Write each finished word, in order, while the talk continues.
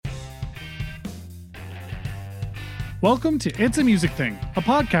Welcome to It's a Music Thing, a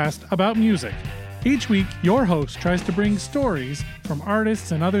podcast about music. Each week, your host tries to bring stories from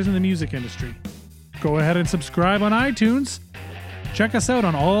artists and others in the music industry. Go ahead and subscribe on iTunes. Check us out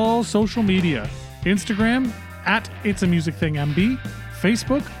on all social media. Instagram, at It's a Music Thing MB,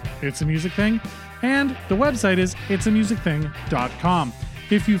 Facebook, It's a Music Thing, and the website is itsamusicthing.com.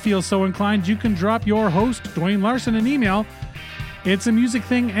 If you feel so inclined, you can drop your host, Dwayne Larson, an email,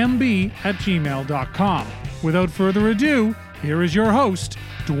 itsamusicthingmb@gmail.com. Without further ado, here is your host,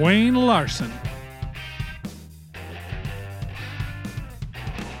 Dwayne Larson.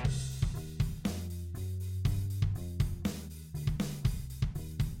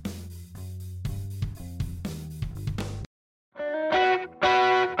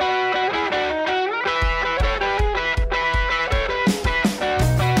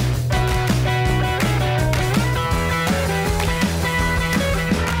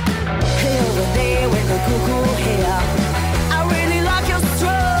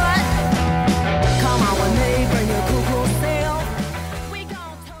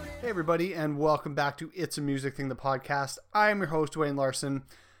 And welcome back to It's a Music Thing, the podcast. I am your host, Dwayne Larson.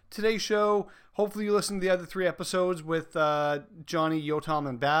 Today's show, hopefully you listened to the other three episodes with Johnny, Yotam,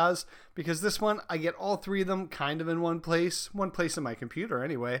 and Baz, because this one, I get all three of them kind of in one place in my computer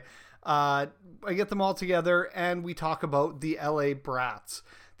anyway. I get them all together and we talk about the LA Brats.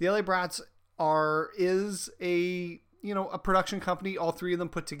 The LA Brats is a production company, all three of them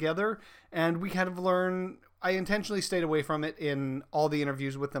put together, and we kind of learn. I intentionally stayed away from it in all the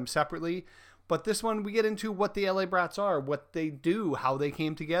interviews with them separately, but this one we get into what the LA Brats are, what they do, how they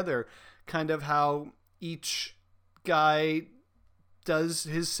came together, kind of how each guy does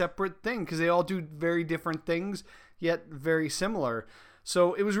his separate thing, because they all do very different things, yet very similar.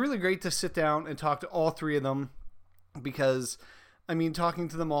 So it was really great to sit down and talk to all three of them, because, I mean, talking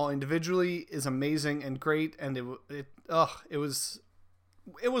to them all individually is amazing and great, and it was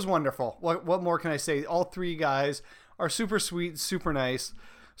wonderful. What more can I say? All three guys are super sweet, super nice.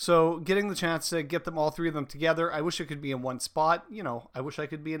 So getting the chance to get them, all three of them together, I wish it could be in one spot. I wish I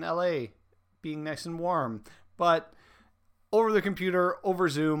could be in LA, being nice and warm. But over the computer, over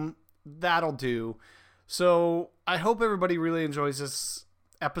Zoom, that'll do. So I hope everybody really enjoys this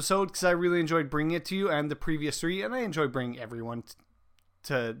episode, because I really enjoyed bringing it to you and the previous three, and I enjoy bringing everyone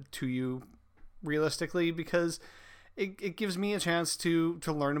to you realistically, because it gives me a chance to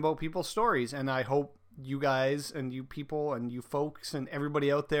learn about people's stories, and I hope you guys and you people and you folks and everybody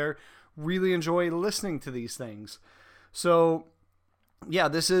out there really enjoy listening to these things. So yeah,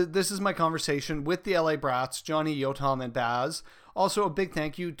 this is my conversation with the LA Brats, Johnny, Yotam, and Baz. Also, a big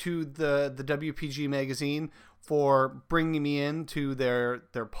thank you to the WPG magazine for bringing me into their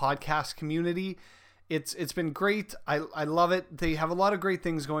podcast community. It's been great. I love it. They have a lot of great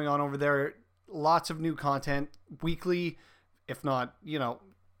things going on over there. Lots of new content weekly, if not,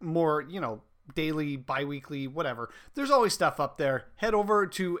 more, daily, bi-weekly, whatever. There's always stuff up there. Head over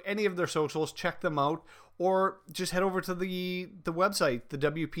to any of their socials, check them out, or just head over to the website, the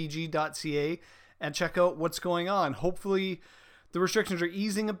WPG.ca, and check out what's going on. Hopefully the restrictions are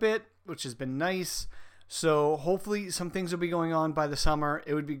easing a bit, which has been nice. So hopefully some things will be going on by the summer.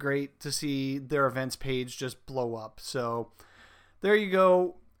 It would be great to see their events page just blow up. So there you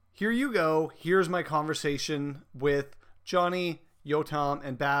go. Here you go. Here's my conversation with Johnny, Yotam,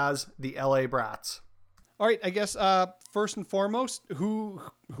 and Baz, the LA Brats. All right, I guess first and foremost, who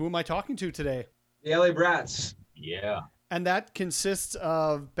am I talking to today? The LA Brats. Yeah. And that consists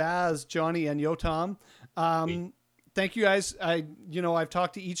of Baz, Johnny, and Yotam. Thank you guys. I've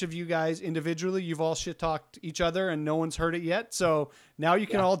talked to each of you guys individually. You've all shit-talked each other and no one's heard it yet. So now you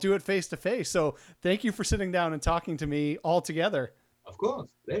can all do it face to face. So thank you for sitting down and talking to me all together. Of course.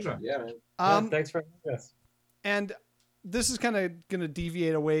 Pleasure. Yeah, man. Thanks for having us. And this is kind of going to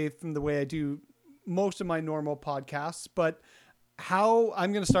deviate away from the way I do most of my normal podcasts, but how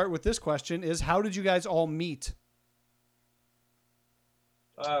I'm going to start with this question is, how did you guys all meet?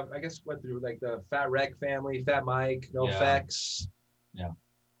 I guess went through like the Fat Wreck family, Fat Mike, No Effects. Yeah.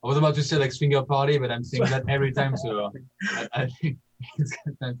 I was about to say like swinger party, but I'm saying that every time, so I think it's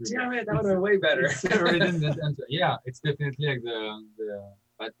time to. Damn it, that would have been way better. Yeah, it's definitely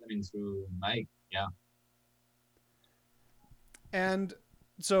like through Mike. Yeah. And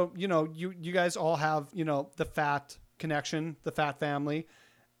so, you guys all have, the Fat connection, the Fat family.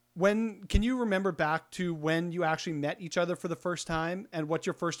 Can you remember back to when you actually met each other for the first time and what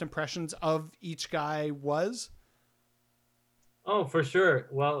your first impressions of each guy was? Oh, for sure.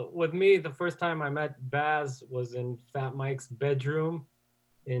 Well, with me, the first time I met Baz was in Fat Mike's bedroom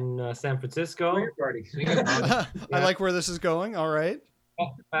in San Francisco. I like where this is going. All right.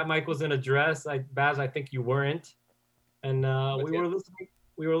 Fat Mike was in a dress. Baz, I think you weren't. and But we yeah. were listening.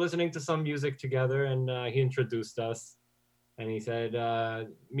 We were listening to some music together, and he introduced us. And he said,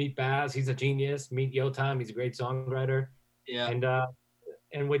 "Meet Baz. He's a genius. Meet Yotam. He's a great songwriter." Yeah.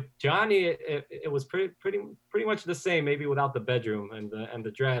 And with Johnny, it was pretty much the same, maybe without the bedroom and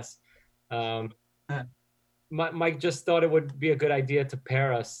the dress. Mike just thought it would be a good idea to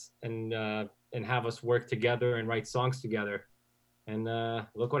pair us and have us work together and write songs together. And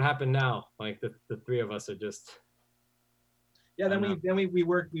look what happened now. Like the three of us are just. Yeah, then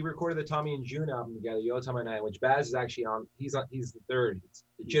we recorded the Tommy and June album together, Yotam and I, which Baz is actually on. He's the third.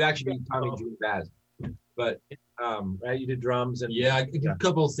 It should actually be Tommy, June, Baz. But right, you did drums and yeah, a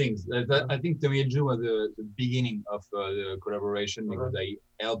couple of things. I think Tommy and June was the beginning of the collaboration because I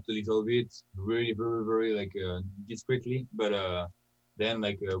helped a little bit, really very very like discreetly. But then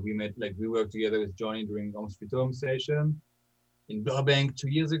we met, we worked together with Johnny during Home Sweet Home session in Burbank 2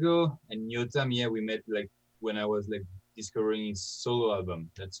 years ago, and Yotam, we met when I was discovering his solo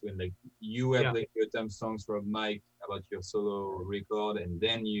album. That's when you have Yotam songs from Mike about your solo record, and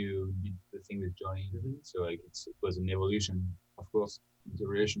then you did the thing with Johnny. Mm-hmm. So it was an evolution, of course, in the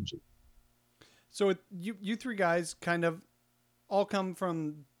relationship. So you three guys kind of all come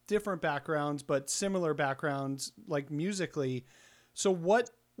from different backgrounds, but similar backgrounds, musically. So what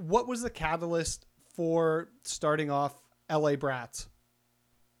was the catalyst for starting off LA Brats?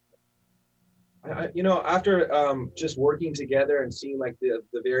 After just working together and seeing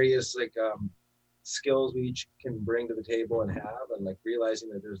the various skills we each can bring to the table and have, and realizing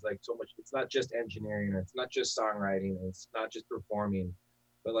that there's so much. It's not just engineering, or it's not just songwriting, and it's not just performing,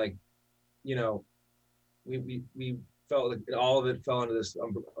 but we felt all of it fell into this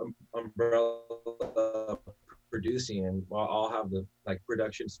umbrella of producing, and we'll all have the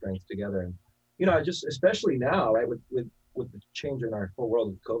production strength together. And just especially now, right, with the change in our whole world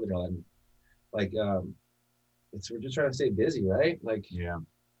with COVID and all that. We're just trying to stay busy, right?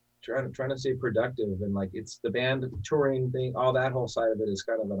 Trying to stay productive, and it's the band touring thing, all that whole side of it is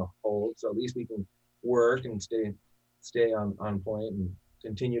kind of on a hold. So at least we can work and stay on point and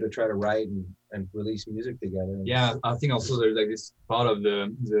continue to try to write and release music together. Yeah, I think also there's this part of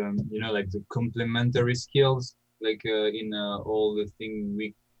the the complementary skills, in all the things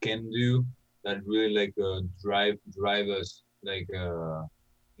we can do that really drive us,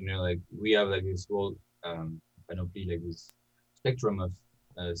 we have this whole panoply, this spectrum of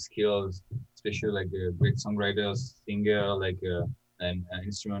skills, especially great songwriters, singer, and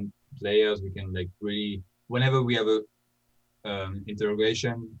instrument players. We can really, whenever we have a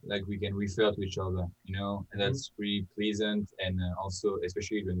interrogation, we can refer to each other, and that's really pleasant. And also,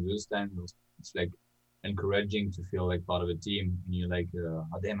 especially during those times, it's encouraging to feel part of a team. And you're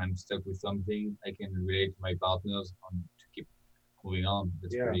oh damn, I'm stuck with something. I can relate to my partners to keep moving on.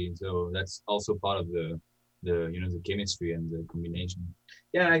 So that's also part of the chemistry and the combination.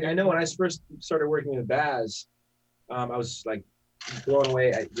 Yeah, I know when I first started working with Baz, I was blown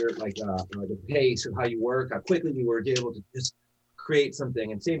away at your the pace of how you work, how quickly you were able to just create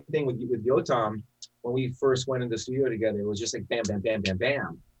something. And same thing with Yotam. When we first went into the studio together, it was just bam, bam, bam, bam,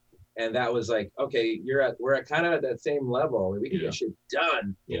 bam. And that was okay, we're at kind of at that same level where we can get shit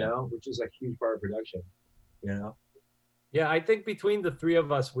done, you know, which is a huge part of production, Yeah, I think between the three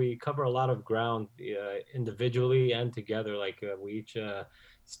of us, we cover a lot of ground individually and together. We each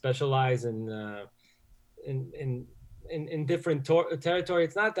specialize in different territory.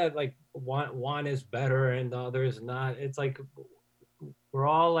 It's not that one is better and the other is not. It's we're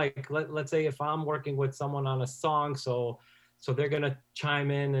all let's say if I'm working with someone on a song, so they're gonna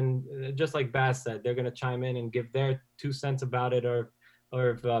chime in, and just like Baz said, they're gonna chime in and give their 2 cents about it, or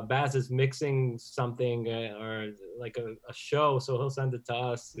if Baz is mixing something or a show, so he'll send it to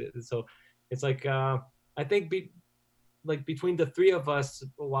us. So it's I think between the three of us,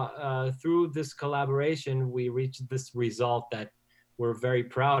 through this collaboration, we reached this result that we're very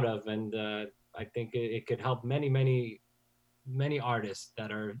proud of, and I think it could help many artists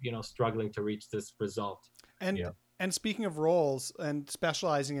that are struggling to reach this result. And speaking of roles and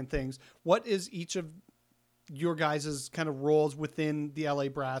specializing in things, what is each of your guys' kind of roles within the LA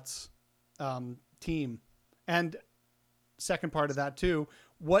Brats team? And second part of that too,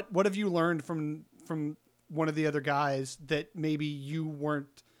 what have you learned from one of the other guys that maybe you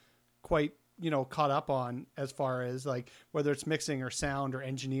weren't quite caught up on, as far as whether it's mixing or sound or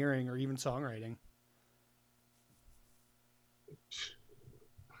engineering or even songwriting?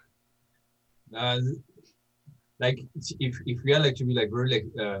 If we are to be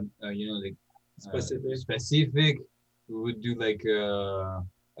very specific, we would do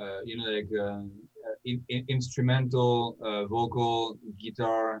instrumental, vocal,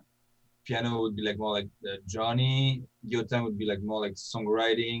 guitar, piano would be like more like Johnny. Yotam would be like more like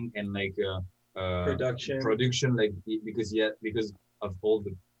songwriting and like production, like because of all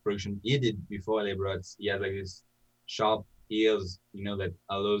the production he did before LA Brats, he had like this sharp ears, that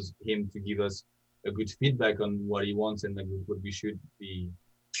allows him to give us a good feedback on what he wants and like what we should be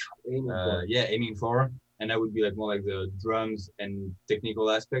aiming for. And that would be like more like the drums and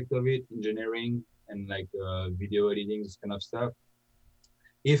technical aspect of it, engineering and like video editing, this kind of stuff.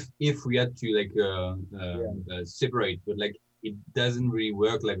 If we had to like separate, but like it doesn't really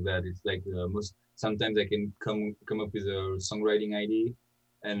work like that. It's like sometimes I can come up with a songwriting idea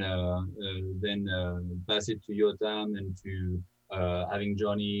and then pass it to Yotam and to having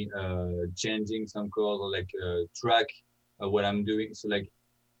Johnny changing some chords or like track what I'm doing. So like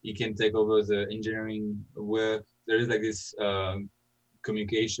he can take over the engineering work. There is like this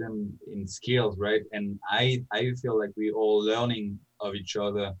communication in skills, right? And I feel like we're all learning of each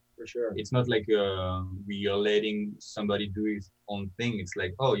other. For sure. It's not like we are letting somebody do his own thing. It's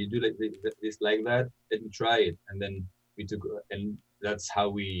like, oh, you do like this like that, let me try it. And then and that's how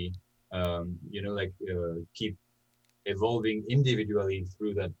we keep evolving individually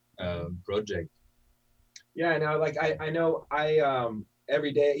through that project. Yeah, now like I know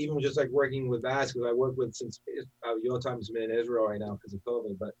every day, even just like working with Baz, because I work with since Yotam's been in Israel right now because of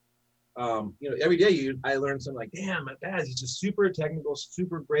COVID, but every day I learn something like, damn, Baz, he's just super technical,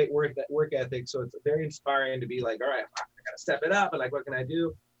 super great work ethic. So it's very inspiring to be like, all right, I gotta step it up, and like, what can I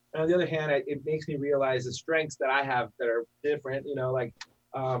do? And on the other hand, it makes me realize the strengths that I have that are different.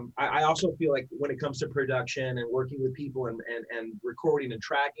 I also feel like when it comes to production and working with people and recording and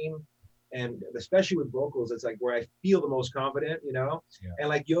tracking, and especially with vocals, it's like where I feel the most confident, Yeah. And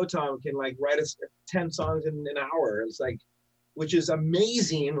like Yotam can like write us 10 songs in an hour. It's like, which is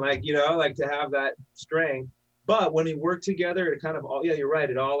amazing, like, like to have that strength. But when we work together, it kind of all, you're right.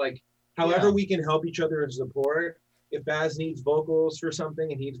 It all like, however we can help each other and support. If Baz needs vocals for something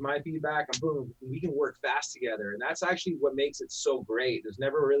and needs my feedback, and boom, we can work fast together. And that's actually what makes it so great. There's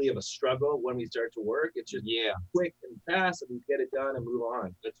never really of a struggle when we start to work. It's just quick and fast, and we get it done and move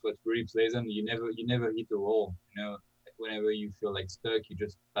on. That's what really pleasant. You never hit a wall. Whenever you feel like stuck, you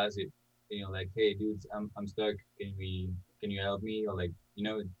just pass it. Like, hey, dudes, I'm stuck. Can you help me? Or like,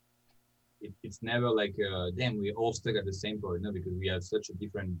 it's never like, damn, we're all stuck at the same point. Because we have such a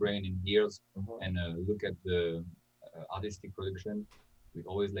different brain and ears, and look at the artistic production. We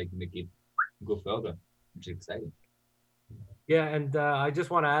always like make it go further, which is exciting. Yeah, and I just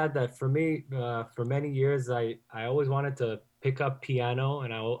want to add that for me, for many years, I always wanted to pick up piano,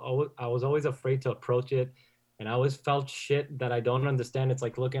 and I was always afraid to approach it, and I always felt shit that I don't understand. It's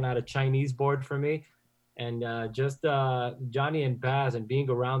like looking at a Chinese board for me, and just Johnny and Baz and being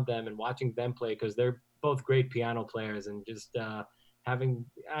around them and watching them play, because they're both great piano players, and just having,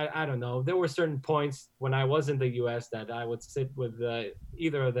 I don't know, there were certain points when I was in the US that I would sit with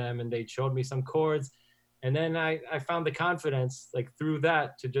either of them and they showed me some chords. And then I found the confidence like through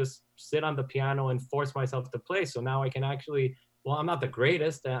that to just sit on the piano and force myself to play. So now I can actually, well, I'm not the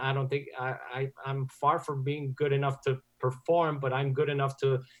greatest. I don't think I'm far from being good enough to perform, but I'm good enough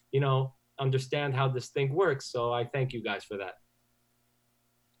to, understand how this thing works. So I thank you guys for that.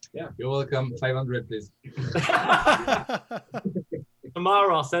 Yeah. You're welcome. 500, please.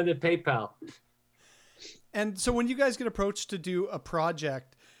 Tomorrow I'll send it PayPal. And so when you guys get approached to do a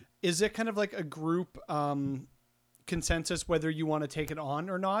project, is it kind of like a group consensus whether you want to take it on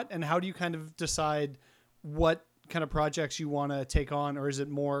or not? And how do you kind of decide what kind of projects you want to take on, or is it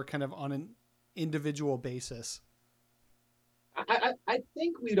more kind of on an individual basis? I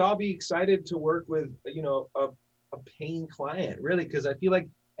think we'd all be excited to work with, a paying client, really, because I feel like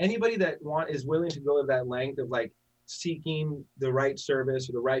anybody that is willing to go to that length of like seeking the right service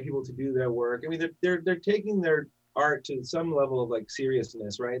or the right people to do their work. I mean, they're taking their art to some level of like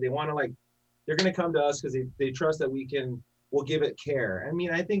seriousness, right? They want to like, they're going to come to us because they trust that we'll give it care. I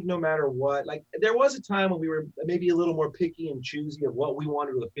mean, I think no matter what, like there was a time when we were maybe a little more picky and choosy of what we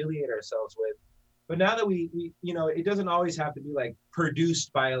wanted to affiliate ourselves with. But now that we it doesn't always have to be like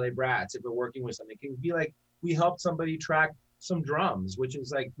produced by LA Brats if we're working with something. It can be like we helped somebody track some drums, which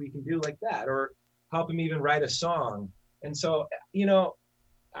is like we can do like that, or help them even write a song. And so,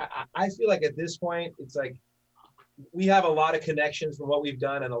 I feel like at this point, it's like we have a lot of connections from what we've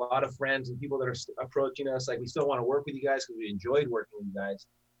done and a lot of friends and people that are approaching us. Like we still want to work with you guys because we enjoyed working with you guys.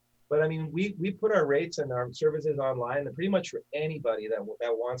 But I mean, we put our rates and our services online and pretty much for anybody that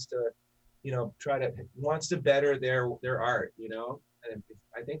wants to, wants to better their art, and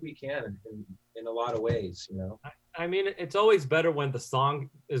I think we can in a lot of ways, I mean, it's always better when the song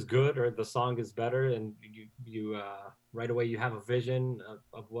is good or the song is better and right away you have a vision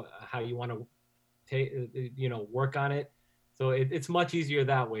of how you want to take, work on it. So it's much easier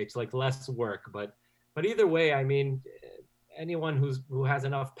that way. It's like less work, but either way, I mean, anyone who has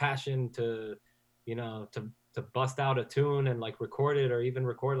enough passion to, to bust out a tune and like record it, or even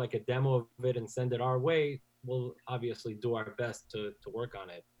record like a demo of it and send it our way, we'll obviously do our best to work on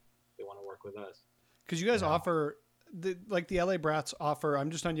it. If they want to work with us. Because you guys offer the LA Brats offer.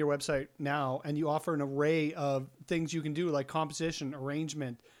 I'm just on your website now, and you offer an array of things you can do, like composition,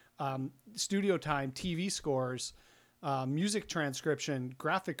 arrangement, studio time, TV scores, music transcription,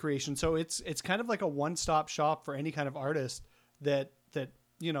 graphic creation. So it's kind of like a one-stop shop for any kind of artist that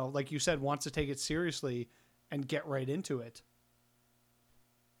like you said, wants to take it seriously and get right into it.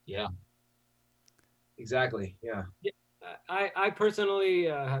 Yeah. Exactly. Yeah. I personally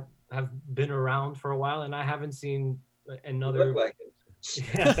have been around for a while, and I haven't seen another. Look like it.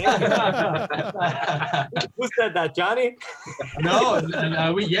 Yeah, thank you. Who said that, Johnny? No,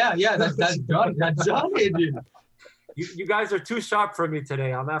 that's Johnny. That's Johnny, dude. You guys are too sharp for me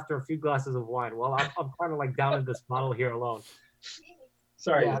today. I'm after a few glasses of wine. Well, I'm kind of like down in this bottle here alone.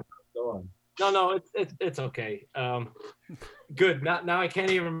 Sorry. Yeah. Go on. No, it's okay. Good. Now I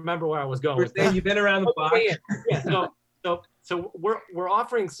can't even remember where I was going. We're saying you've been around the block. Yeah. So we're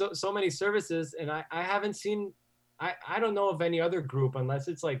offering so many services, and I haven't seen. I don't know of any other group, unless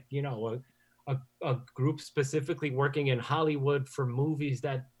it's like a group specifically working in Hollywood for movies,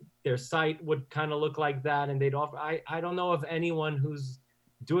 that their site would kind of look like that, and they'd offer. I don't know of anyone who's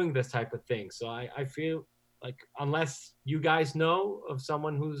doing this type of thing. So I feel like, unless you guys know of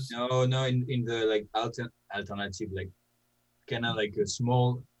someone who's no in the like alternative, like kind of like a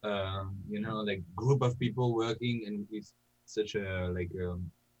small like group of people working, and with such a like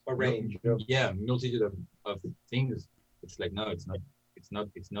A range. multitude of things. It's like, no, it's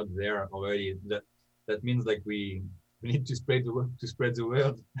not there already. That means like we need to spread the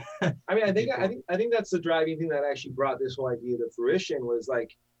word. I mean, I think that's the driving thing that actually brought this whole idea to fruition, was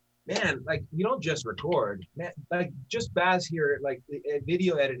like, man, like, you don't just record, man, like just Baz here, like the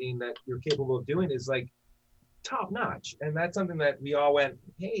video editing that you're capable of doing is like top notch. And that's something that we all went,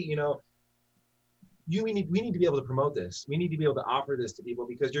 hey, we need to be able to promote this. We need to be able to offer this to people,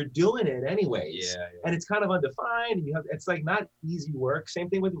 because you're doing it anyways. Yeah. And it's kind of undefined. And it's like not easy work. Same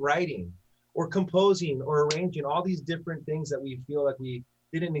thing with writing or composing or arranging, all these different things that we feel like we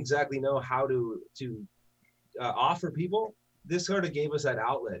didn't exactly know how to offer people. This sort of gave us that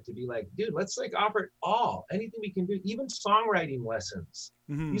outlet to be like, dude, let's like offer it all, anything we can do, even songwriting lessons.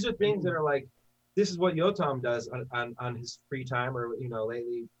 Mm-hmm. These are things that are like, this is what Yotam does on his free time, or,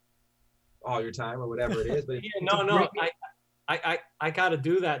 lately, all your time, or whatever it is. But I got to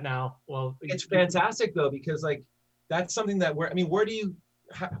do that now. Well, it's fantastic though, because like, that's something that where do you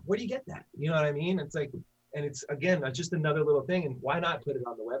get that? You know what I mean? It's like, and it's, again, just another little thing, and why not put it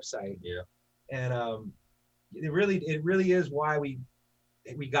on the website? Yeah. And it really is why we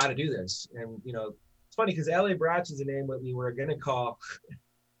got to do this. And it's funny, because LA Brats is a name that we were going to call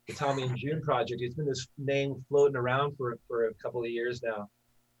the Tommy and June project. It's been this name floating around for a couple of years now.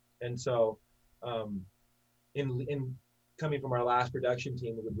 And so in coming from our last production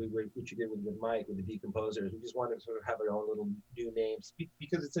team, which we did with Mike, with the Decomposers, we just wanted to sort of have our own little new names,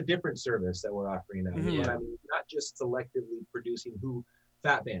 because it's a different service that we're offering now. Mm-hmm. I mean, not just selectively producing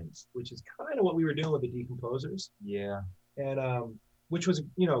fat bands, which is kind of what we were doing with the Decomposers. Yeah. And which was,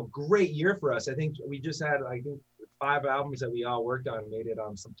 great year for us. I think we just had, 5 albums that we all worked on, made it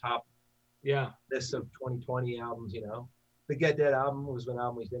on some top lists of 2020 albums, The Get Dead album was an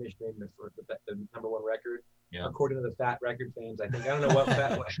album we finished, named the number 1 record, according to the Fat Record fans. I think, I don't know what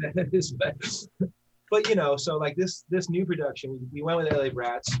Fat is, but so like this new production, we went with LA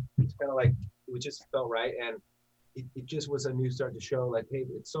Brats. It's kind of like, it just felt right, and it just was a new start to show like, hey,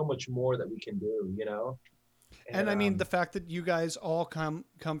 it's so much more that we can do, And I mean, the fact that you guys all come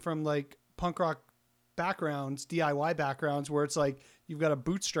from like punk rock backgrounds, DIY backgrounds, where it's like you've got a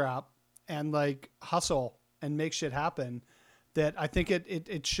bootstrap and like hustle and make shit happen, that I think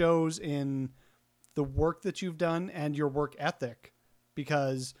it shows in the work that you've done and your work ethic,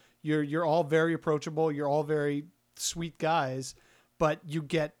 because you're all very approachable, you're all very sweet guys, but you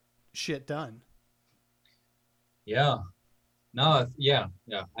get shit done. Yeah. No, yeah.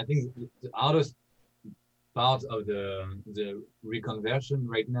 I think the hardest part of the reconversion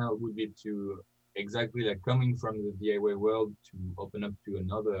right now would be to exactly like coming from the DIY world to open up to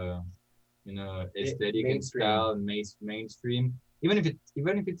another, aesthetic and style and mainstream. Even if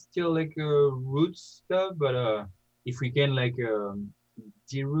it's still like roots stuff, but if we can like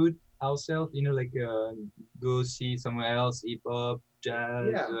deroot ourselves, go see somewhere else, hip hop, jazz,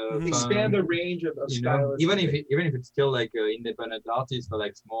 Mhm. Expand funk, the range of you know, styles. even if it's still like independent artists or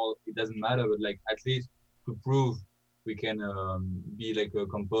like small, it doesn't matter. But like at least to prove we can be like a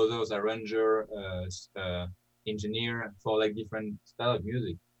composers, arranger, engineer for like different style of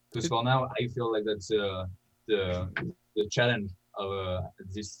music. Because for now, I feel like that's the challenge of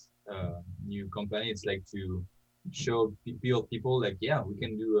this new company. It's like to show people like, yeah, we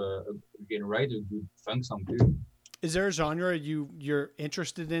can do we can write a good funk song too. Is there a genre you're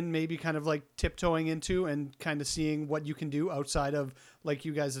interested in, maybe kind of like tiptoeing into and kind of seeing what you can do outside of, like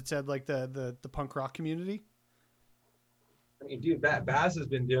you guys had said, like the punk rock community? I mean, dude, Baz has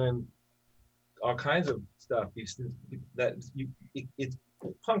been doing all kinds of stuff. It's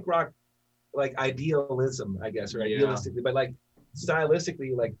punk rock, like idealism, I guess, or idealistically, but like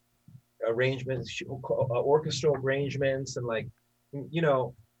stylistically, like arrangements, orchestral arrangements, and like, you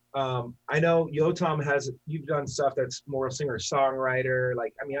know, I know Yotam you've done stuff that's more singer-songwriter.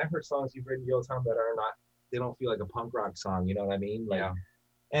 Like, I mean, I've heard songs you've written, Yotam, that are not, they don't feel like a punk rock song, you know what I mean? Like,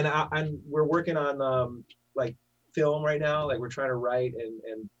 and we're working on like film right now. Like, we're trying to write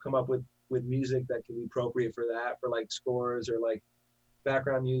and come up with music that can be appropriate for that, for like scores or like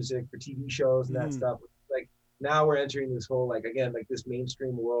background music for TV shows and that stuff. Like, now we're entering this whole, like, again, like this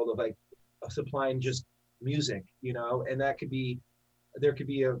mainstream world of like supplying just music, you know, and that could be, there could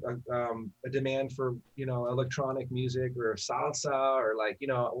be a demand for, you know, electronic music or salsa or like, you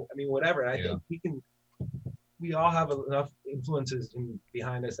know, I mean, whatever. And I think we all have enough influences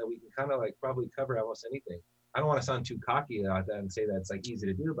behind us that we can kind of like probably cover almost anything. I don't want to sound too cocky about that and say that it's like easy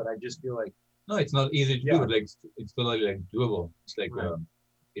to do, but I just feel like, no, it's not easy to do, but like it's totally like doable. It's like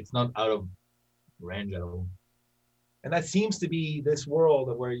it's not out of range at all. and that seems to be this world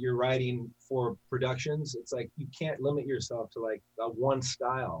of where you're writing for productions. It's like you can't limit yourself to like a one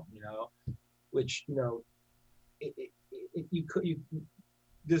style, you know, which, you know,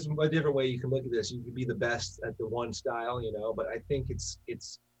 there's a different way you can look at this. You could be the best at the one style, you know, but I think it's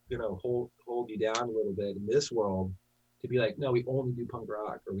gonna hold you down a little bit in this world to be like, no, we only do punk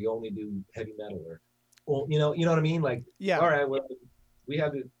rock or we only do heavy metal or, well, you know what I mean? Like, all right, well, we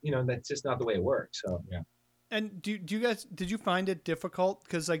have to, you know, that's just not the way it works. So yeah. And do you guys, did you find it difficult?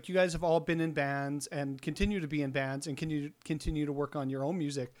 Because like you guys have all been in bands and continue to be in bands and continue to work on your own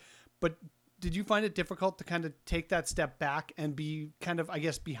music, but did you find it difficult to kind of take that step back and be kind of, I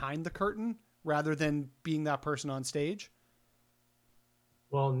guess, behind the curtain rather than being that person on stage?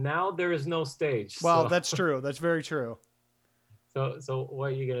 Well, now there is no stage. Well, so. That's true. That's very true. So what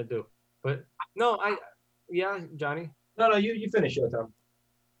are you gonna do? But no, Johnny. No, you finish your time.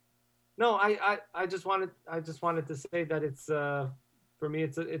 No, I just wanted to say that it's for me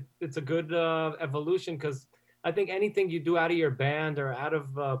it's a good evolution, because I think anything you do out of your band or out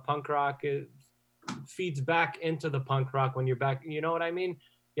of punk rock, it feeds back into the punk rock when you're back. You know what I mean?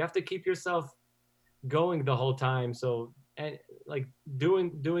 You have to keep yourself going the whole time. So, and like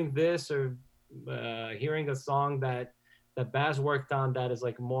doing this or hearing a song that Baz worked on that is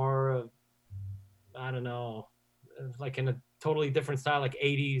like more, I don't know, like in a totally different style, like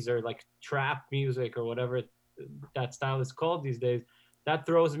 80s or like trap music or whatever that style is called these days, that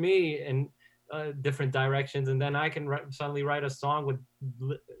throws me in different directions, and then I can suddenly write a song with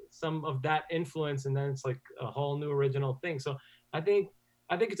some of that influence, and then it's like a whole new original thing. So I think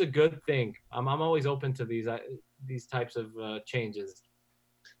it's a good thing. I'm always open to these types of changes.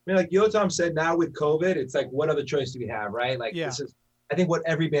 I mean, like Yotam said, now with COVID, it's like, what other choice do we have, right? Like, this is, I think, what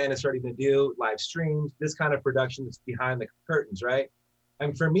every band is starting to do: live streams, this kind of production that's behind the curtains, right?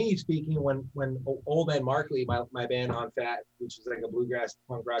 And for me speaking, when Old Man Markley, my band On Fat, which is like a bluegrass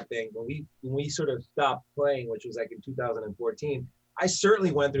punk rock thing, when we sort of stopped playing, which was like in 2014, I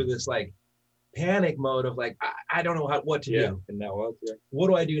certainly went through this like panic mode of like, I don't know what to do. And that was what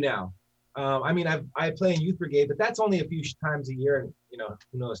do I do now? I mean, I play in Youth Brigade, but that's only a few times a year, and you know,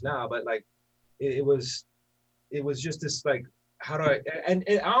 who knows now? But like, it was just this like, how do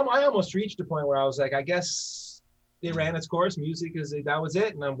I almost reached a point where I was like, I guess it ran its course. Music that was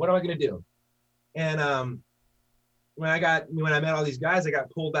it. And what am I going to do? And when I met all these guys, I got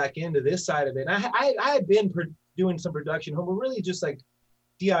pulled back into this side of it. And I had been doing some production, but really just like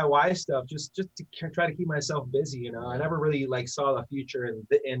DIY stuff, just to try to keep myself busy. You know, I never really like saw the future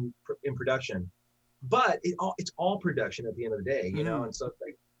in production, but it's all production at the end of the day, you know? And so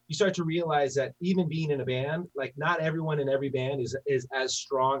like, you start to realize that even being in a band, like not everyone in every band is as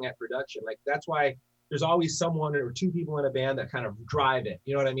strong at production. Like that's why there's always someone or two people in a band that kind of drive it.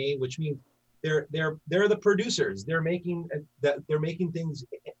 You know what I mean? Which means they're the producers. They're making things.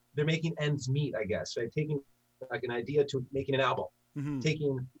 They're making ends meet, I guess. Right? Taking like an idea to making an album,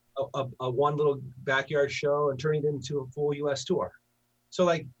 taking a one little backyard show and turning it into a full U.S. tour. So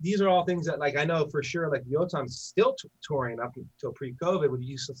like these are all things that like I know for sure. Like Yotam's still touring up until pre-COVID with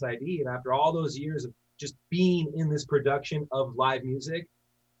Useless ID, and after all those years of just being in this production of live music,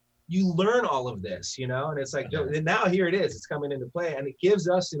 you learn all of this, you know. And it's like, and now here it is. It's coming into play, and it gives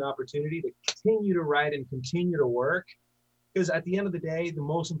us an opportunity to continue to write and continue to work. Because at the end of the day, the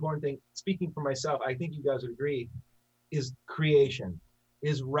most important thing, speaking for myself, I think you guys would agree, is creation.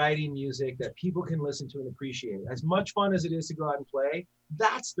 Is writing music that people can listen to and appreciate. As much fun as it is to go out and play,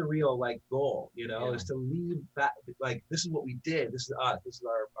 that's the real like goal, you know, is to leave that, like, this is what we did. This is us. This is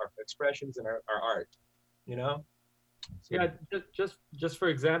our expressions and our art, you know? So, yeah, just for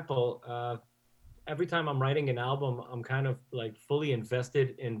example, every time I'm writing an album, I'm kind of like fully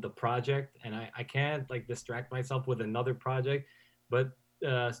invested in the project, and I can't like distract myself with another project. But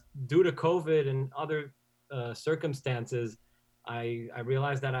due to COVID and other circumstances, I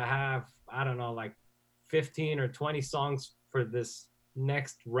realized that I have, I don't know, like 15 or 20 songs for this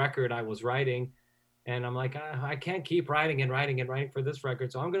next record I was writing. And I'm like, I can't keep writing and writing and writing for this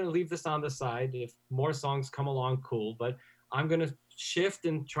record. So I'm going to leave this on the side. If more songs come along, cool. But I'm going to shift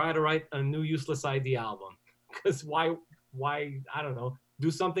and try to write a new Useless ID album. Because why, I don't know,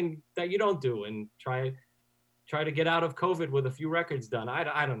 do something that you don't do and try to get out of COVID with a few records done.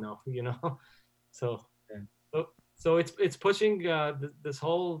 I don't know, you know? So it's pushing this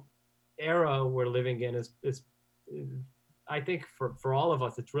whole era we're living in is I think for all of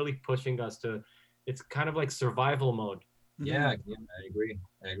us, it's really pushing us to, it's kind of like survival mode. Yeah, I agree.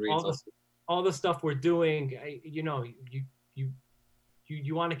 All the stuff we're doing, you know,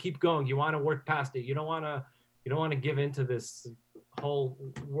 you want to keep going. You want to work past it. You don't want to give into this whole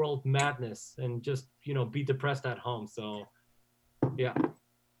world madness and just, you know, be depressed at home. So, yeah.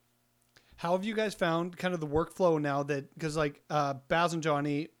 How have you guys found kind of the workflow now that, because like Baz and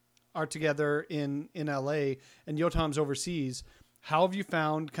Johnny are together in LA and Yotam's overseas. How have you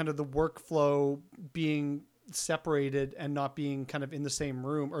found kind of the workflow being separated and not being kind of in the same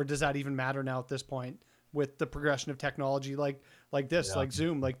room? Or does that even matter now at this point with the progression of technology like this, like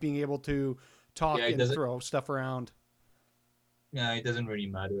Zoom, like being able to talk and throw stuff around? Yeah, it doesn't really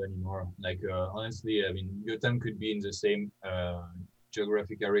matter anymore. Like, honestly, I mean, Yotam could be in the same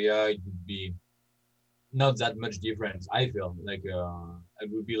geographic area. It would be not that much difference. I feel like it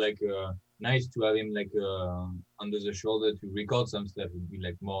would be like nice to have him like under the shoulder to record some stuff. It would be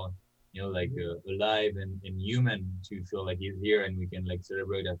like more, you know, like alive and human, to feel like he's here and we can like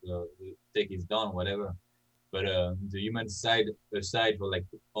celebrate after the take is done, whatever. But the human side aside, for like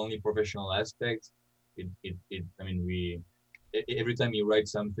only professional aspects, it I mean, every time you write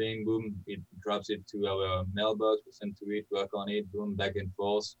something, boom, it drops it to our mailbox, we send to it, work on it, boom, back and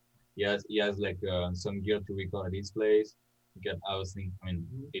forth. He has like some gear to record at his place. Get our thing. I mean,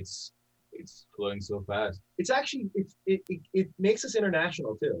 it's flowing so fast. It's actually it makes us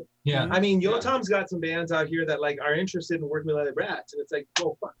international too. Yeah. I mean, Yotam's got some bands out here that like are interested in working with other brats, and it's like,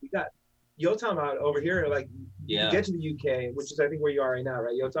 oh fuck, we got Yotam out over here. Like, you get to the UK, which is I think where you are right now,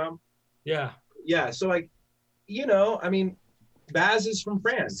 right, Yotam? Yeah. Yeah. So like, you know, I mean, Baz is from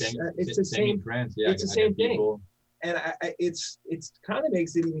France. It's the same. France. Yeah, it's the same thing. And it's kind of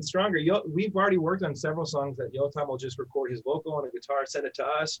makes it even stronger. We've already worked on several songs that Yotam will just record his vocal on a guitar, send it to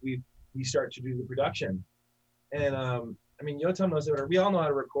us. We start to do the production, and I mean, Yotam knows we all know how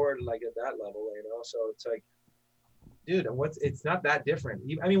to record like at that level, you know. So it's like, dude, it's not that different.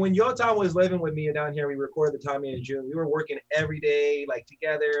 I mean, when Yotam was living with me down here, we recorded the Tommy and June. We were working every day, like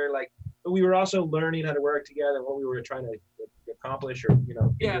together, like, but we were also learning how to work together, what we were trying to accomplish, or, you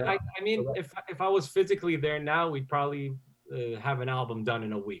know. Yeah, I mean, if I was physically there now, we'd probably have an album done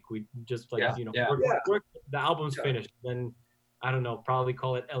in a week. We'd just like, you know, work, the album's finished, then I don't know, probably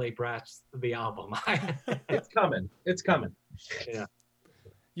call it LA Brats the album. It's coming. Yeah.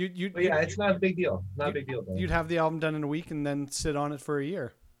 It's not a big deal. Not a big deal. Though. You'd have the album done in a week and then sit on it for a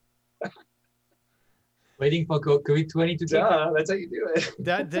year. Waiting for COVID-20 to take off. That's how you do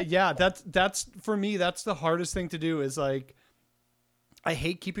it. That's for me. That's the hardest thing to do. Is like, I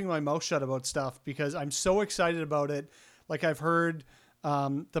hate keeping my mouth shut about stuff because I'm so excited about it. Like, I've heard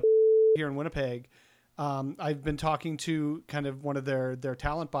the here in Winnipeg. I've been talking to kind of one of their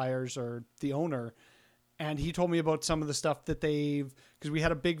talent buyers, or the owner, and he told me about some of the stuff that because we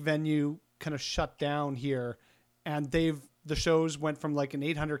had a big venue kind of shut down here, and the shows went from like an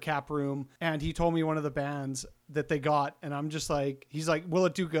 800 cap room, and he told me one of the bands that they got, and I'm just like, he's like, will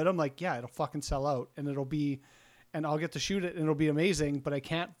it do good? I'm like, yeah, it'll fucking sell out, and I'll get to shoot it and it'll be amazing, but I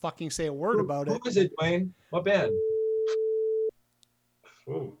can't fucking say a word about it. Who is it, Dwayne? What band?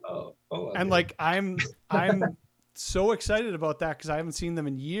 And like, I'm so excited about that because I haven't seen them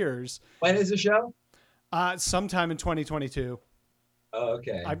in years. When is the show? Sometime in 2022. Oh,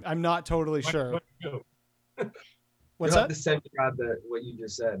 okay. I'm not totally sure. What- What's You'll have that? to send me out what you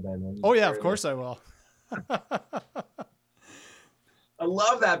just said, then. Oh yeah, of course I will. I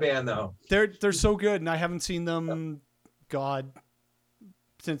love that band though. They're so good, and I haven't seen them, God,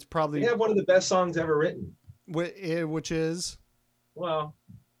 since probably They have one of the best songs ever written. which is Well,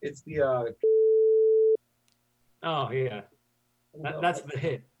 it's the Oh yeah, that's the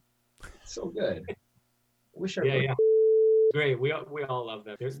hit. so good. I wish I Yeah, would. yeah. Great. We all love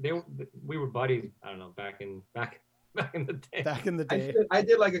them. We were buddies. I don't know, back in the day. back in the day. I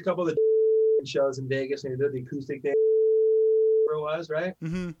did like a couple of the shows in Vegas when he did the acoustic thing. Where it was, right?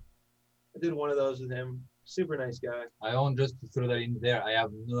 Mm-hmm. I did one of those with him. Super nice guy. I own, just to throw that in there, I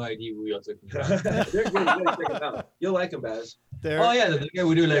have no idea who you're talking about. They're good. You gotta check them out. You'll like them, Baz. Oh yeah, the guy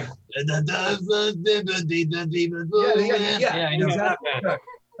we do like. Yeah, I know. Exactly.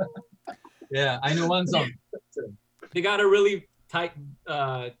 Yeah, I know one song. They got a really tight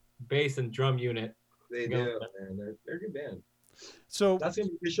bass and drum unit. They Yeah. do, man. They're a good band. So That's gonna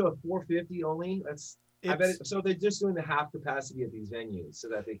be a show at 450 only. I bet so they're just doing the half capacity of these venues so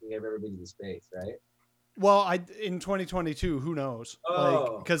that they can give everybody the space, right? well, in 2022, who knows?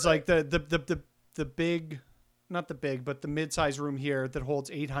 Oh, Because like the big, not the big, but the mid-size room here that holds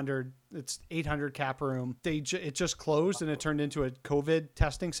 800. It's 800 cap room. It just closed and it turned into a COVID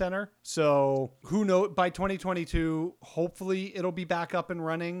testing center. So who knows? By 2022, hopefully it'll be back up and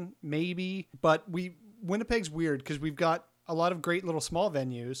running. Maybe, but Winnipeg's weird because we've got a lot of great little small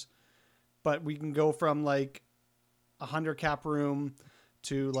venues, but we can go from like 100 cap room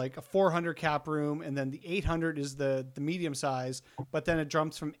to like a 400 cap room, and then the 800 is the medium size, but then it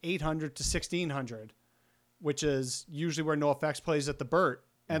jumps from 800 to 1600, which is usually where NoFX plays at the Burt.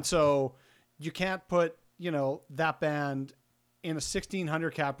 And so you can't put, that band in a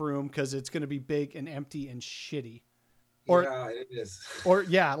 1600 cap room because it's going to be big and empty and shitty. Or, yeah, it is. or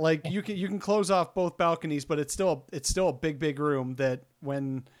yeah, like you can close off both balconies, but it's still a big room that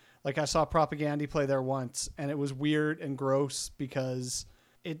when, like, I saw Propaganda play there once and it was weird and gross because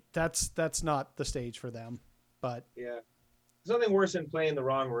that's not the stage for them. But Yeah. There's nothing worse than playing the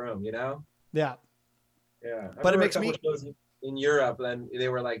wrong room, yeah, Yeah. But it remember makes a couple me- shows in Europe, and they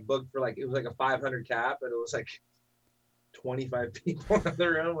were like booked for like it was like a 500 cap, and it was like 25 people in the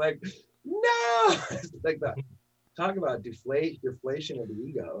room. Like, no, like that. Talk about deflation of the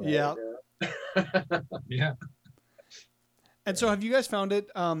ego. Right? Yeah. Yeah. And so have you guys found it,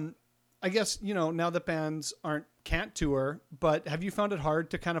 I guess, now that bands can't tour, but have you found it hard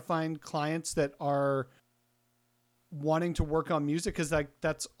to kind of find clients that are wanting to work on music? Cause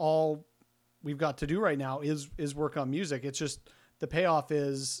that's all we've got to do right now is work on music. It's just the payoff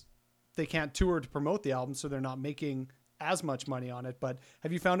is they can't tour to promote the album, so they're not making as much money on it. But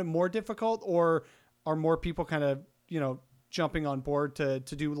have you found it more difficult, or are more people kind of, jumping on board to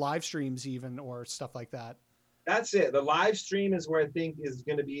do live streams even, or stuff like that? That's it. The live stream is where I think is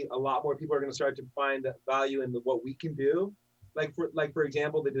going to be a lot more people are going to start to find value in what we can do. Like for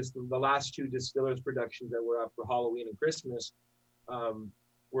example, the last two Distillers productions that were up for Halloween and Christmas,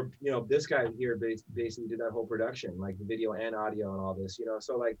 were this guy here basically did that whole production, like the video and audio and all this,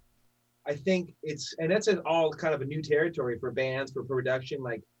 So like, I think that's all kind of a new territory for bands, for production,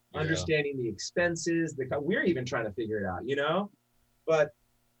 like understanding the expenses. We're even trying to figure it out, But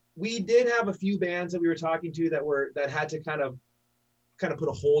we did have a few bands that we were talking to that had to kind of put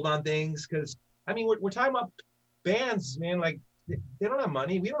a hold on things, because I mean we're talking about bands, man. Like they don't have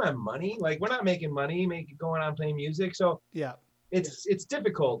money. We don't have money. Like we're not making money going on playing music. So Yeah. it's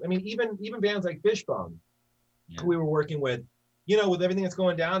difficult. I mean, even bands like Fishbone, who we were working with, with everything that's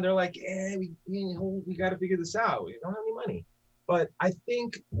going down, they're like, we got to figure this out. We don't have any money. But I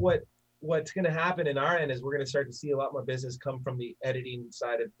think what's going to happen in our end is we're going to start to see a lot more business come from the editing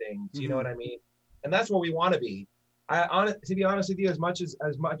side of things. You know what I mean? And that's where we want to be. To be honest with you, as much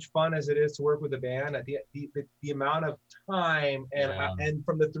fun as it is to work with a band, at the amount of time and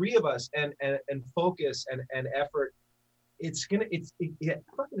from the three of us and focus and effort, it's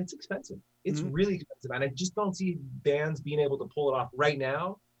expensive. It's really expensive, and I just don't see bands being able to pull it off right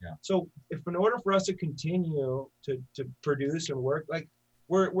now. Yeah. So if in order for us to continue to produce and work, like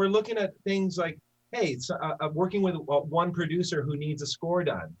we're looking at things like, hey, working with one producer who needs a score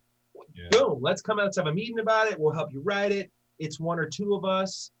done. Yeah. Boom, let's come out, let's have a meeting about it. We'll help you write it. It's one or two of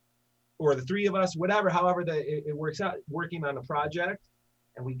us, or the three of us, however it works out, working on a project,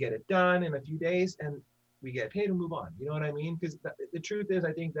 and we get it done in a few days, and we get paid and move on. You know what I mean? Because the truth is,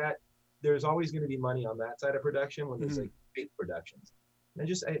 I think that there's always going to be money on that side of production when there's like big productions. And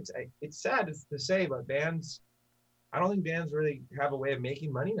it's sad to say, but I don't think bands really have a way of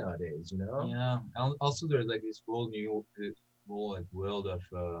making money nowadays, Yeah. Also, there's like this whole new whole like world of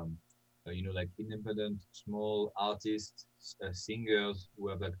like independent small artists, singers who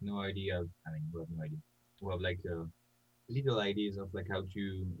have like no idea. I mean, who have no idea, who have like little ideas of like how to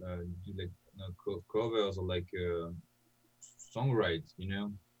do like covers or like songwrite,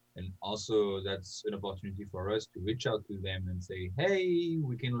 and also that's an opportunity for us to reach out to them and say, hey,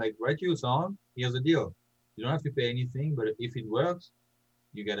 we can like write you a song. Here's the deal. You don't have to pay anything, but if it works,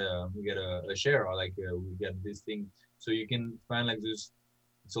 we get a share, or like we get this thing. So you can find like this.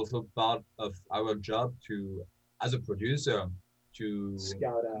 It's also part of our job to, as a producer, to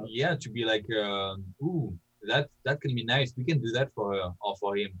Scout out. yeah, to be like, ooh, that can be nice. We can do that for her or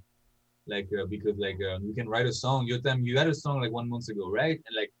for him, like because like we can write a song. You had a song like 1 month ago, right?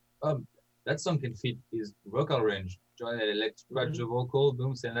 And like that song can fit his vocal range. Let's scratch the vocal,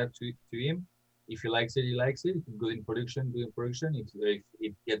 boom, send that to him. If he likes it, he likes it. If it goes in production, go in production. If it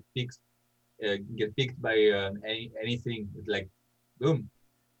get picked by anything, it's like boom.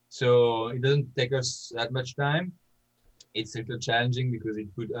 So it doesn't take us that much time. It's a little challenging because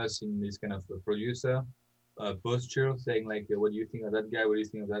it put us in this kind of a producer posture, saying like, what do you think of that guy? What do you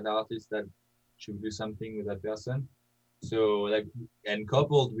think of that artist? That should do something with that person. So like, and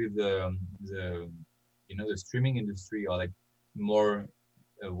coupled with the streaming industry, or like more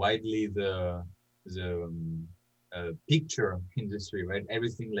widely the picture industry, right?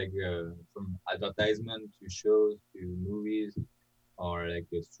 Everything like from advertisement to shows to movies or like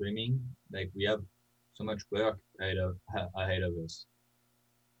streaming, like we have so much work ahead of us.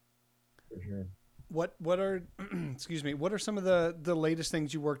 For sure. What are excuse me, what are some of the latest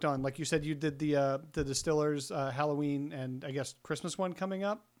things you worked on? Like you said, you did the Distillers Halloween and I guess Christmas one coming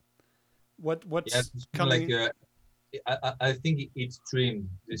up. What's coming? Like I think it streamed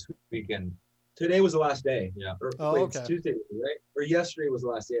this weekend. Today was the last day. Yeah. Or, Oh, wait, okay. It's Tuesday, right? Or yesterday was the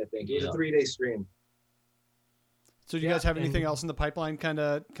last day, I think. It was a Yeah. 3-day stream. So do you Yeah, guys have and- anything else in the pipeline kind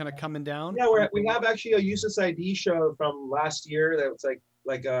of coming down? Yeah, we have actually a Useless ID show from last year that was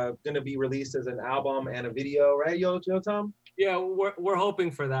like going to be released as an album and a video, right, Yo Tom? Yeah, we're hoping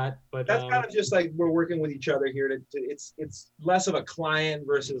for that, but That's kind of just like we're working with each other here. It's less of a client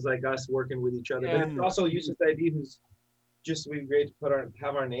versus like us working with each other. Yeah. But it's also Useless ID who's just would be great to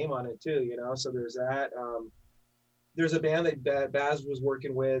have our name on it too, So there's that. There's a band that Baz was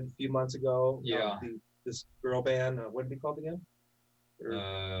working with a few months ago. Yeah. This girl band. What are they called again?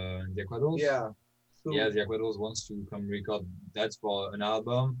 The Equadors. Yeah. Yeah, the Equadors wants to come record. That's for an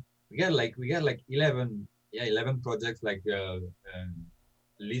album. We got like 11 projects like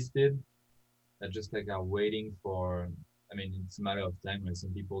listed that just like are waiting for. I mean, it's a matter of time. Like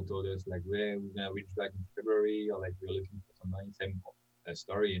some people told us like we're gonna reach back in February, or like we're looking for some money. Same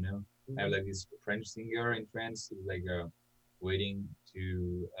story, I have like this French singer in France who's like waiting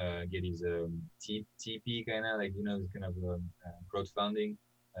to get his TP kind of like this kind of crowdfunding,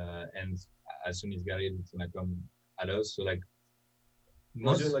 and as soon as he's got it, it's gonna come at us. So like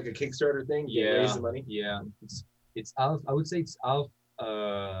We're doing like a Kickstarter thing. To raise the money. Yeah, it's half. I would say it's half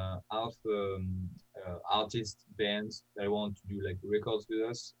artist bands that want to do like records with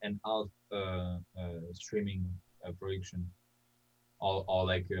us, and half streaming production, or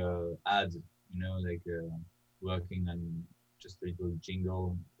like ads. Like working on just a little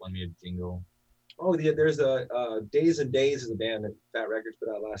jingle, 1 minute jingle. Oh, there's a Days and Days is a band that Fat Records put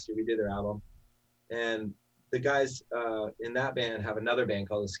out last year. We did their album, and the guys in that band have another band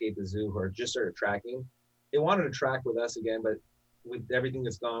called Escape the Zoo who are just started tracking. They wanted to track with us again, but with everything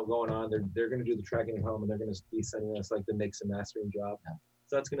that's going on, they're going to do the tracking at home, and they're going to be sending us like the mix and mastering job.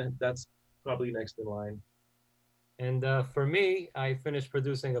 So that's probably next in line. And for me, I finished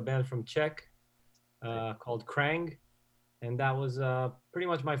producing a band from Czech called Krang, and that was pretty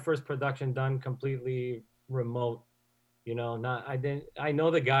much my first production done completely remote. I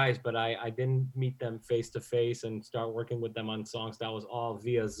know the guys, but I didn't meet them face to face and start working with them on songs. That was all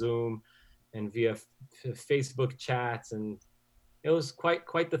via Zoom and via Facebook chats, and it was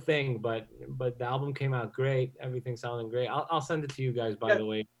quite the thing. But the album came out great. Everything sounded great. I'll send it to you guys, by the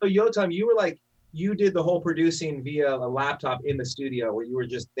way. So Yotam, you did the whole producing via a laptop in the studio, where you were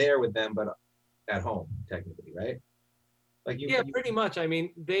just there with them, but at home technically, right? Pretty much. I mean,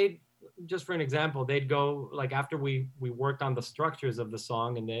 just for an example, they'd go like after we worked on the structures of the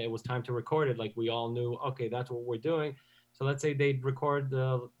song and it was time to record it, like we all knew, okay, that's what we're doing. So let's say they'd record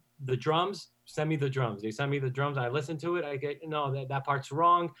the drums, send me the drums. They send me the drums, I listen to it, I get, no, that part's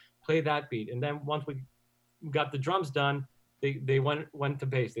wrong, play that beat. And then once we got the drums done, they went to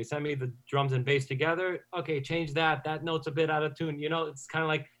bass. They sent me the drums and bass together. Okay, change that note's a bit out of tune. It's kind of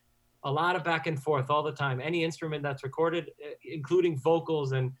like a lot of back and forth all the time. Any instrument that's recorded, including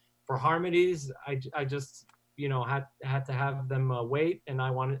vocals and for harmonies, I just, had to have them wait, and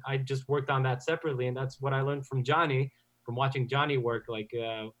I just worked on that separately, and that's what I learned from Johnny, from watching Johnny work. Like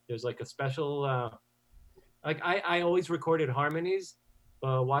there's like a special like I always recorded harmonies.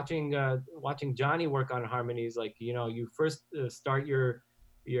 Watching Johnny work on harmonies, like you first start your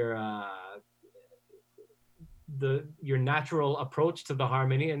natural approach to the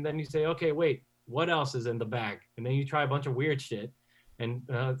harmony, and then you say, okay, wait, what else is in the bag? And then you try a bunch of weird shit, and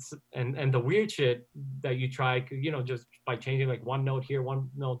the weird shit that you try, just by changing like one note here, one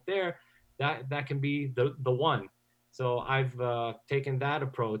note there, that can be the one. So I've taken that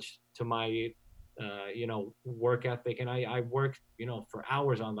approach to my work ethic, and I worked for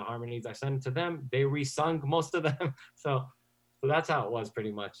hours on the harmonies. I sent it to them, they resung most of them. So that's how it was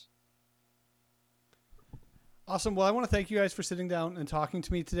pretty much. Awesome. Well, I want to thank you guys for sitting down and talking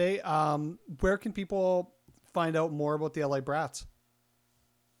to me today. Where can people find out more about the LA Brats?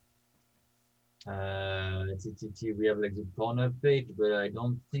 We have like the Pornhub page, but I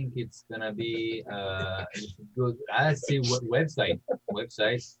don't think it's gonna be good. I see what website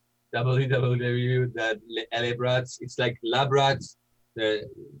www.labrats. It's like Labrats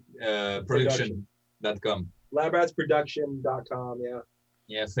production.com. Labratsproduction.com.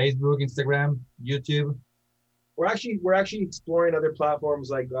 Yeah, Facebook, Instagram, YouTube. We're actually exploring other platforms,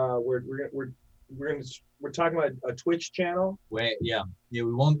 like we're talking about a Twitch channel. We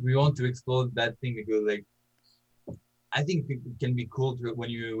want to explore that thing, because like I think it can be cool to when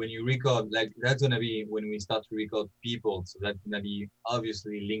you record, like that's gonna be when we start to record people, so that's gonna be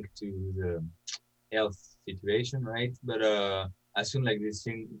obviously linked to the health situation, right? But as soon like this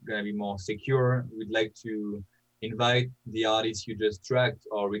thing gonna be more secure, we'd like to invite the artists you just tracked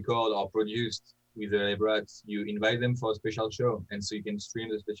or record or produced with the Brats. You invite them for a special show, and so you can stream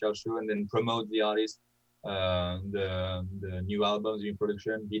the special show and then promote the artist, the new albums, new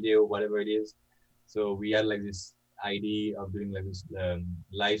production, video, whatever it is. So we had like this idea of doing like this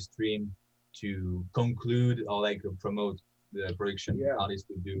live stream to conclude or like promote the production artists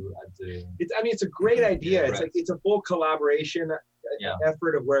would do at the. It's a great idea. It's like it's a full collaboration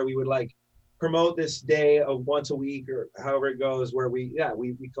effort of where we would like promote this day of once a week or however it goes, where we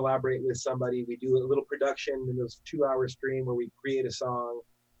collaborate with somebody. We do a little production in this 2-hour stream where we create a song.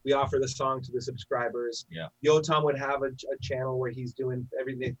 We offer the song to the subscribers. Yeah. Yotam would have a channel where he's doing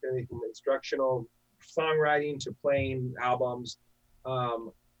everything from instructional songwriting to playing albums.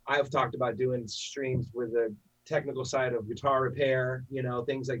 I've talked about doing streams with the technical side of guitar repair,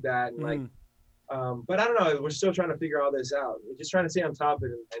 things like that. And but I don't know. We're still trying to figure all this out. We're just trying to stay on top of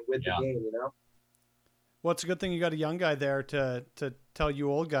it and with the game, Well, it's a good thing you got a young guy there to tell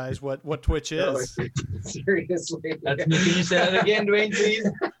you old guys what Twitch is. Seriously. That's me. Can you say that again, Dwayne, please?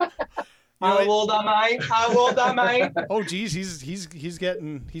 How old am I? Oh, geez, he's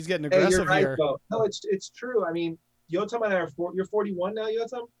getting aggressive hey, you're right, here. though. No, it's true. I mean, Yotam and I are you're 41 now,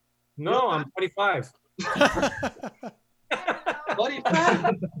 Yotam? No, I'm 25.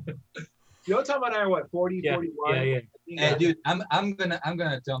 45. Yotam and I are what, 40, 41? Yeah. Hey, dude, I'm gonna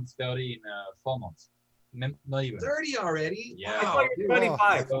turn 30 in 4 months. Not even 30 already? Yeah. Wow, You're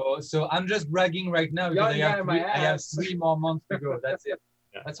 25. So I'm just bragging right now because I have 3 more months to go. That's it.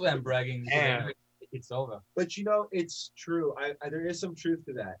 Yeah. That's why I'm bragging. It's over. But it's true. There is some truth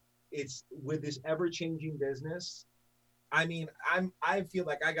to that. It's with this ever-changing business. I mean, I feel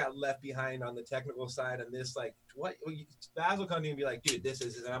like I got left behind on the technical side, and this like what Baz will come to me and be like, dude, this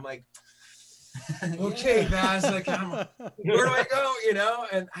is, and I'm like, okay, Baz, like where do I go?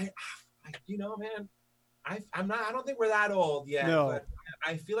 And I man, I don't think we're that old yet, but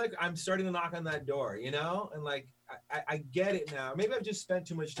I feel like I'm starting to knock on that door, and like I get it now. Maybe I've just spent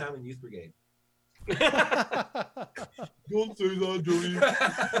too much time in Youth Brigade. Don't say that, Joey.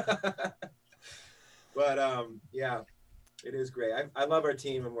 But yeah, it is great. I love our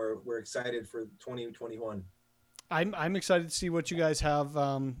team, and we're excited for 2021. I'm excited to see what you guys have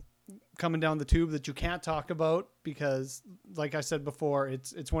coming down the tube that you can't talk about, because like I said before,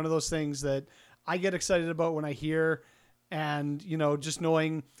 it's one of those things that I get excited about when I hear, and just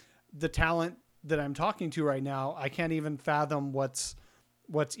knowing the talent that I'm talking to right now, I can't even fathom what's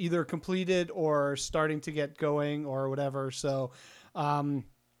either completed or starting to get going or whatever. So I'm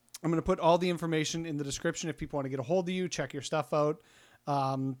going to put all the information in the description if people want to get a hold of you, check your stuff out.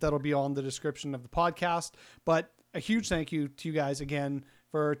 That'll be all in the description of the podcast. But a huge thank you to you guys again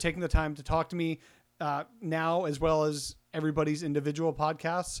for taking the time to talk to me now, as well as everybody's individual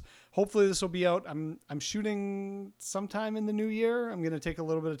podcasts. Hopefully this will be out. I'm shooting sometime in the new year. I'm going to take a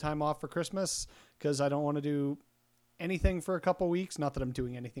little bit of time off for Christmas because I don't want to do anything for a couple weeks. Not that I'm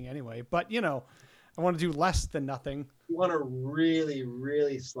doing anything anyway, but I want to do less than nothing. You want to really,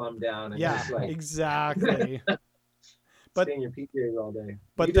 really slum down and Yeah, just like exactly. But- stay in your PJs all day.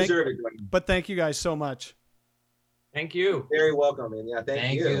 but You thank- deserve it, Dwayne. But thank you guys so much. Thank you. Very welcome, and yeah,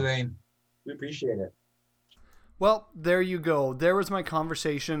 thank you. Wayne. We appreciate it. Well, there you go. There was my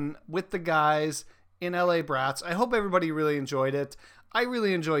conversation with the guys in LA Brats. I hope everybody really enjoyed it. I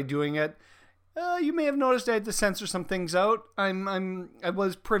really enjoyed doing it. You may have noticed I had to censor some things out. I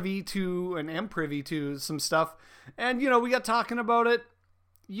was privy to and am privy to some stuff, and we got talking about it.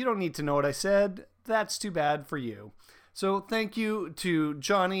 You don't need to know what I said. That's too bad for you. So thank you to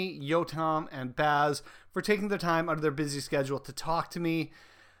Johnny, Yotam, and Baz for taking the time out of their busy schedule to talk to me.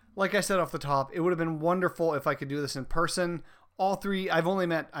 Like I said off the top, it would have been wonderful if I could do this in person. All three, I've only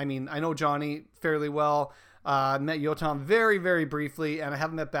met, I know Johnny fairly well. Met Yotam very, very briefly, and I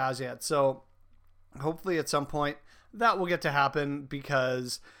haven't met Baz yet. So hopefully at some point that will get to happen,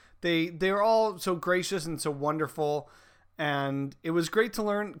 because they're all so gracious and so wonderful. And it was great to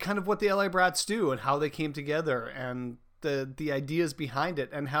learn kind of what the LA Brats do and how they came together and the ideas behind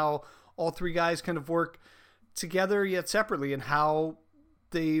it, and how all three guys kind of work together yet separately, and how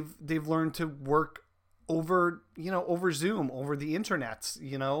they've learned to work over Zoom, over the internet.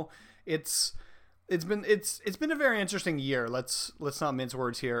 It's been a very interesting year. Let's not mince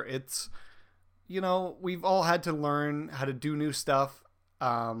words here. It's we've all had to learn how to do new stuff,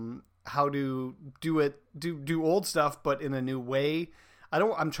 how to do old stuff but in a new way.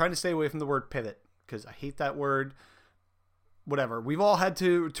 I'm trying to stay away from the word pivot because I hate that word. Whatever. We've all had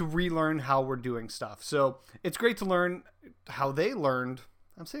to relearn how we're doing stuff. So it's great to learn how they learned.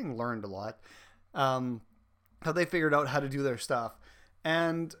 I'm saying learned a lot. How they figured out how to do their stuff.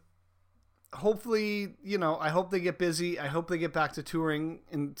 And hopefully, I hope they get busy. I hope they get back to touring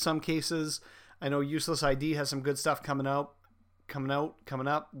in some cases. I know Useless ID has some good stuff coming up,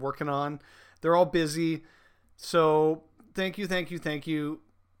 working on. They're all busy. So thank you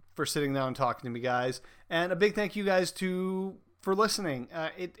for sitting down and talking to me, guys. And a big thank you guys for listening.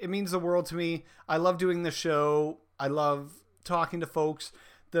 It means the world to me. I love doing this show. I love talking to folks.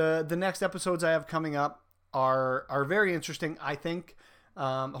 The next episodes I have coming up are very interesting, I think.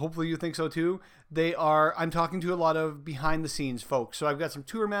 Hopefully you think so too. I'm talking to a lot of behind the scenes folks. So I've got some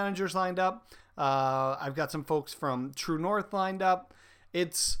tour managers lined up. I've got some folks from True North lined up. It'll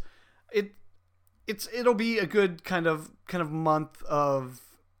be a good kind of month of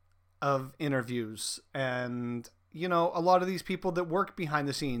interviews. And a lot of these people that work behind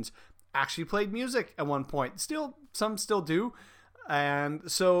the scenes actually played music at one point. Some still do. And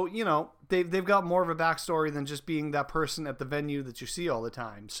so, they've got more of a backstory than just being that person at the venue that you see all the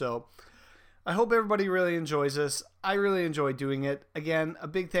time. So I hope everybody really enjoys this. I really enjoy doing it. Again, a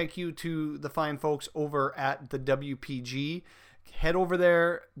big thank you to the fine folks over at the WPG. Head over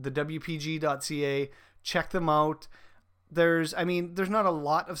there, thewpg.ca. Check them out. There's not a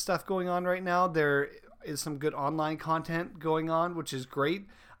lot of stuff going on right now. There is some good online content going on, which is great.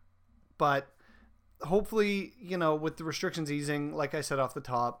 But hopefully, with the restrictions easing, like I said off the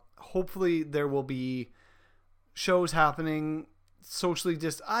top, hopefully there will be shows happening socially.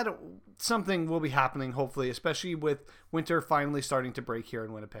 Something will be happening, hopefully, especially with winter finally starting to break here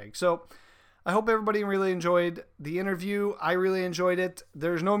in Winnipeg. So I hope everybody really enjoyed the interview. I really enjoyed it.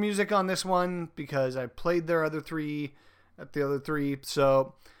 There's no music on this one because I played the other three.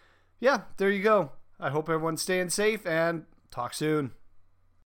 So yeah, there you go. I hope everyone's staying safe, and talk soon.